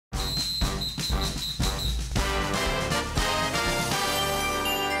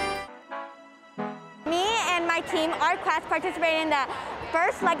my team, our class participated in the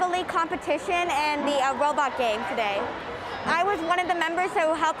first Lego League competition and the robot game today. I was one of the members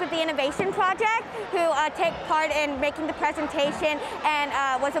who helped with the innovation project, who take part in making the presentation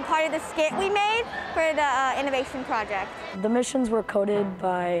and was a part of the skit we made for the innovation project. The missions were coded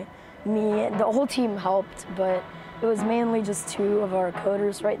by me. The whole team helped, but it was mainly just two of our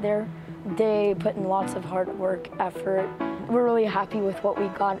coders right there. They put in lots of hard work, effort. We're really happy with what we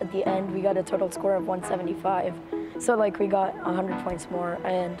got at the end. We got a total score of 175. So like we got 100 points more,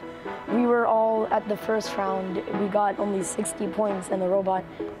 and we were all at the first round. We got only 60 points and the robot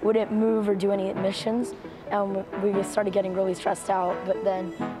wouldn't move or do any missions. And we started getting really stressed out. But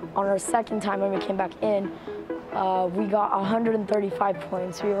then on our second time when we came back in, we got 135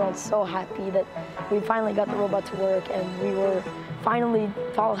 points. We were all so happy that we finally got the robot to work, and we were finally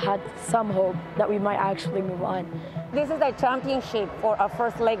all had some hope that we might actually move on. This is a championship for our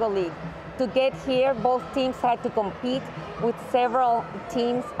first Lego League. To get here, both teams had to compete with several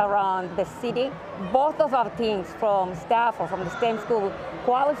teams around the city. Both of our teams from Stafford, from the STEM school,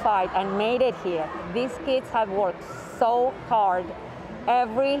 qualified and made it here. These kids have worked so hard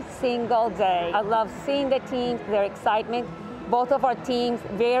every single day. I love seeing the teams, their excitement. Both of our teams,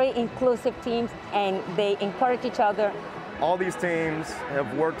 very inclusive teams, and they encourage each other. All these teams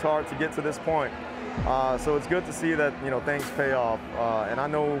have worked hard to get to this point. So it's good to see that things pay off, and I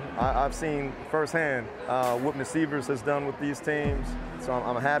know I've seen firsthand what Ms. Severs has done with these teams. So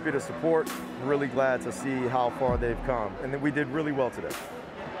I'm happy to support. I'm really glad to see how far they've come, and that we did really well today.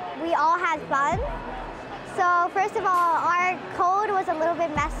 We all had fun. So first of all, our code was a little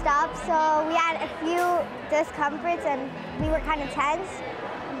bit messed up, so we had a few discomforts and we were kind of tense.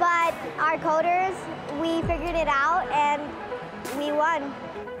 But our coders, we figured it out and we won.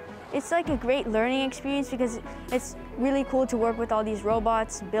 It's like a great learning experience because it's really cool to work with all these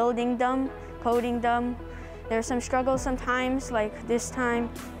robots, building them, coding them. There's some struggles sometimes, like this time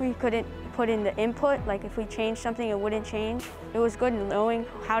we couldn't put in the input, like if we changed something it wouldn't change. It was good knowing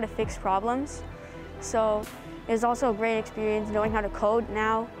how to fix problems. So it's also a great experience knowing how to code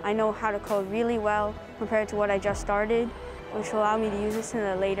now. I know how to code really well compared to what I just started, which will allow me to use this in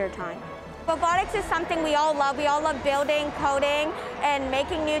a later time. Robotics is something we all love. We all love building, coding, and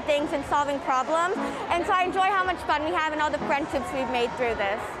making new things and solving problems. And so I enjoy how much fun we have and all the friendships we've made through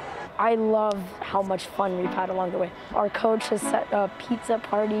this. I love how much fun we've had along the way. Our coach has set up pizza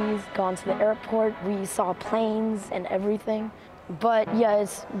parties, gone to the airport. We saw planes and everything. But yeah,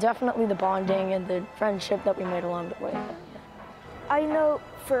 it's definitely the bonding and the friendship that we made along the way. I know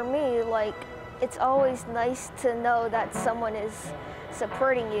for me, like, it's always nice to know that someone is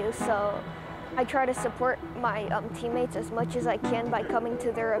supporting you, so I try to support my teammates as much as I can by coming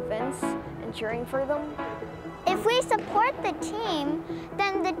to their events and cheering for them. If we support the team,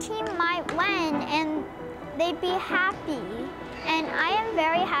 then the team might win and they'd be happy. And I am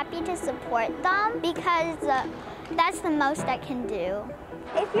very happy to support them because that's the most I can do.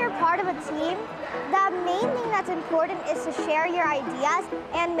 If you're part of a team, the main thing that's important is to share your ideas,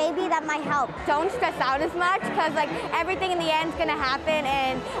 and maybe that might help. Don't stress out as much because everything in the end is going to happen,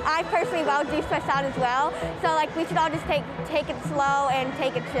 and I personally do stress out as well. So we should all just take it slow and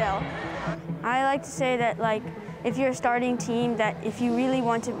take it chill. I like to say that if you're a starting team, that if you really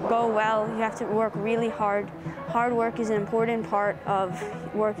want to go well, you have to work really hard. Hard work is an important part of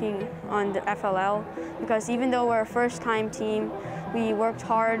working on the FLL because even though we're a first-time team, we worked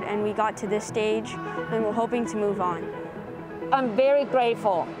hard and we got to this stage and we're hoping to move on. I'm very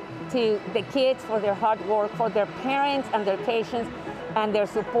grateful to the kids for their hard work, for their parents and their patients and their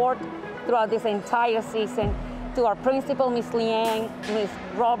support throughout this entire season. To our principal, Ms. Liang, Ms.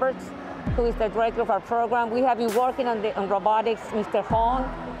 Roberts, who is the director of our program. We have been working on robotics, Mr. Hong.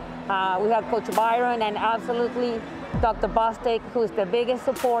 We have Coach Byron and absolutely Dr. Bostic, who is the biggest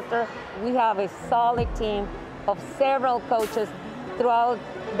supporter. We have a solid team of several coaches throughout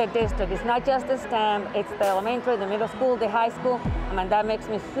the district. It's not just the STEM, it's the elementary, the middle school, the high school, and that makes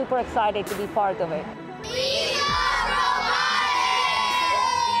me super excited to be part of it.